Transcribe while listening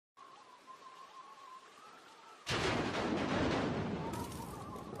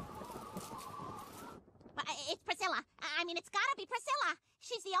I mean, it's gotta be Priscilla.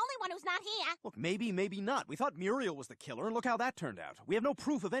 She's the only one who's not here. Look, maybe, maybe not. We thought Muriel was the killer, and look how that turned out. We have no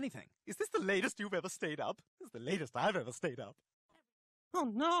proof of anything. Is this the latest you've ever stayed up? This is the latest I've ever stayed up.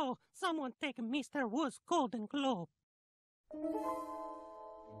 Oh no! Someone take Mr. Wood's Golden Globe.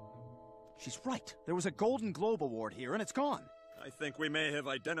 She's right. There was a Golden Globe award here, and it's gone. I think we may have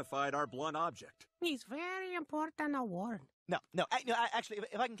identified our blunt object. It's very important award. No, actually,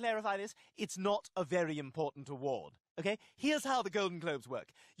 if I can clarify this, it's not a very important award, okay? Here's how the Golden Globes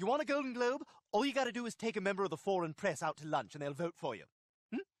work. You want a Golden Globe? All you gotta do is take a member of the foreign press out to lunch, and they'll vote for you.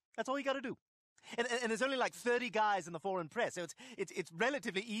 That's all you gotta do. And there's only like 30 guys in the foreign press, so it's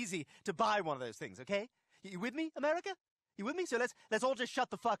relatively easy to buy one of those things, okay? You with me, America? You with me? So let's all just shut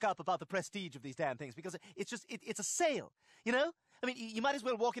the fuck up about the prestige of these damn things, because it's a sale, you know? I mean, you might as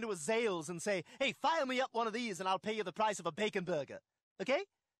well walk into a Zales and say, hey, fire me up one of these and I'll pay you the price of a bacon burger. Okay?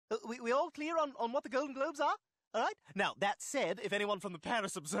 We all clear on what the Golden Globes are? All right? Now, that said, if anyone from the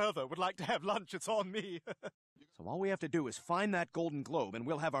Paris Observer would like to have lunch, it's on me. So all we have to do is find that Golden Globe and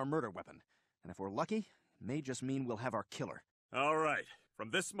we'll have our murder weapon. And if we're lucky, it may just mean we'll have our killer. All right.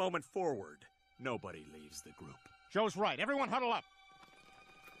 From this moment forward, nobody leaves the group. Joe's right. Everyone huddle up.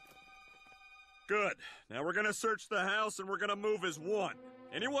 Good. Now we're gonna search the house and we're gonna move as one.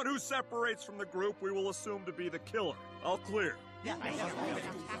 Anyone who separates from the group, we will assume to be the killer. All clear? Yeah.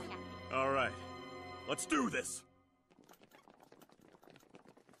 All right. Let's do this.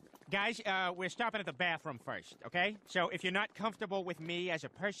 Guys, we're stopping at the bathroom first, okay? So if you're not comfortable with me as a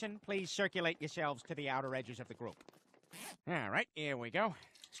person, please circulate yourselves to the outer edges of the group. All right, here we go.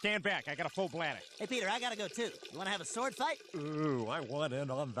 Stand back, I got a full bladder. Hey, Peter, I gotta go too. You wanna have a sword fight? Ooh, I want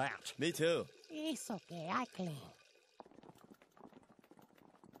in on that. Me too. It's okay, I clean.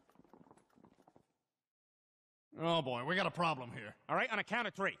 Oh boy, we got a problem here. All right, on a count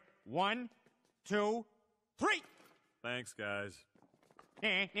of 3. 1, 2, 3! Thanks, guys.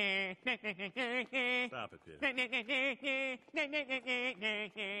 Stop Stop it, Peter.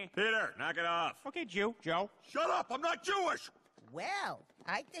 Peter, knock it off. Okay, Joe. Shut up! I'm not Jewish! Well,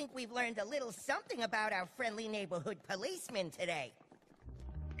 I think we've learned a little something about our friendly neighborhood policeman today.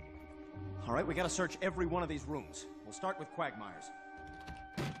 All right, we gotta search every one of these rooms. We'll start with Quagmire's.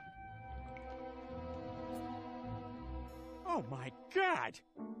 Oh my God!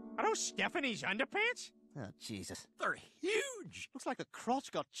 Are those Stephanie's underpants? Oh, Jesus. They're huge. Looks like a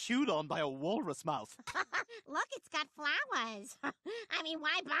crotch got chewed on by a walrus mouth. Look, it's got flowers. I mean,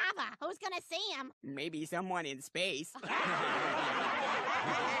 why bother? Who's gonna see them? Maybe someone in space.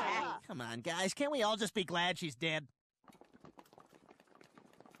 Come on, guys. Can't we all just be glad she's dead?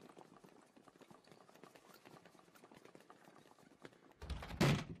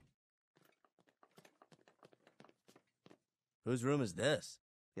 Whose room is this?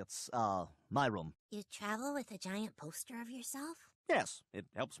 It's, my room. You travel with a giant poster of yourself? Yes, it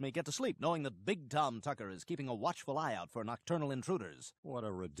helps me get to sleep, knowing that Big Tom Tucker is keeping a watchful eye out for nocturnal intruders. What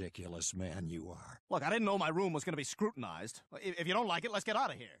a ridiculous man you are. Look, I didn't know my room was going to be scrutinized. If you don't like it, let's get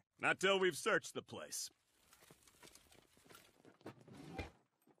out of here. Not till we've searched the place.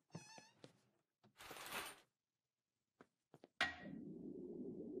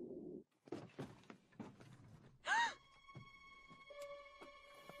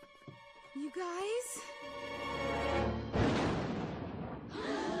 You guys?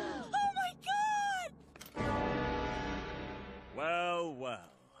 Oh my God! Well,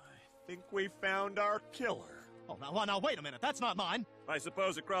 I think we found our killer. Oh, now, wait a minute. That's not mine. I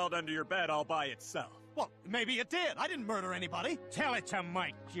suppose it crawled under your bed all by itself. Well, maybe it did. I didn't murder anybody. Tell it to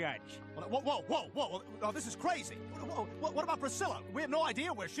Mike, Judge. Whoa. Oh, this is crazy. What about Priscilla? We have no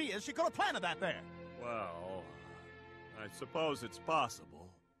idea where she is. She could have planted that there. Well, I suppose it's possible.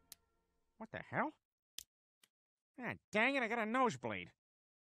 What the hell? Ah, dang it, I got a nosebleed.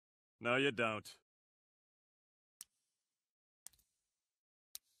 No, you don't.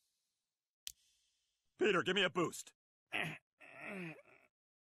 Peter, give me a boost.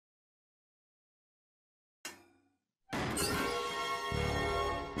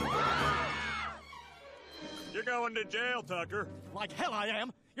 You're going to jail, Tucker. Like hell I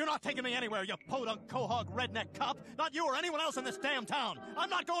am. You're not taking me anywhere, you podunk, quahog, redneck cop. Not you or anyone else in this damn town. I'm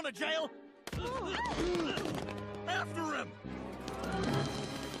not going to jail. After him!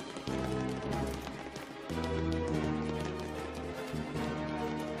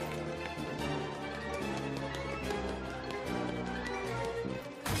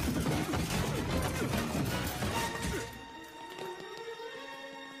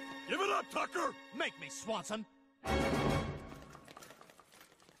 Give it up, Tucker! Make me, Swanson.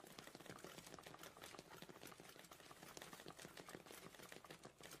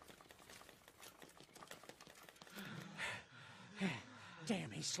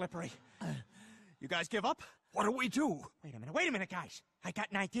 Damn, he's slippery. You guys give up? What do we do? Wait a minute, guys. I got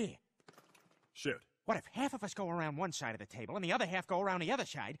an idea. Shoot. What if half of us go around one side of the table and the other half go around the other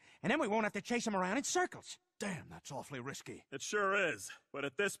side, and then we won't have to chase him around in circles? Damn, that's awfully risky. It sure is. But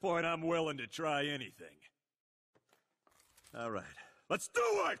at this point, I'm willing to try anything. All right. Let's do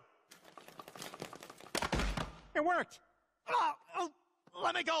it! It worked. Oh,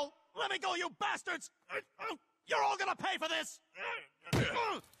 let me go! Let me go, you bastards! You're all gonna pay for this!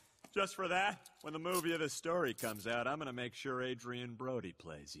 Just for that, when the movie of the story comes out, I'm gonna make sure Adrian Brody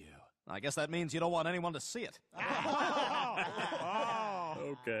plays you. I guess that means you don't want anyone to see it.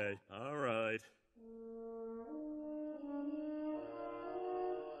 Okay, all right.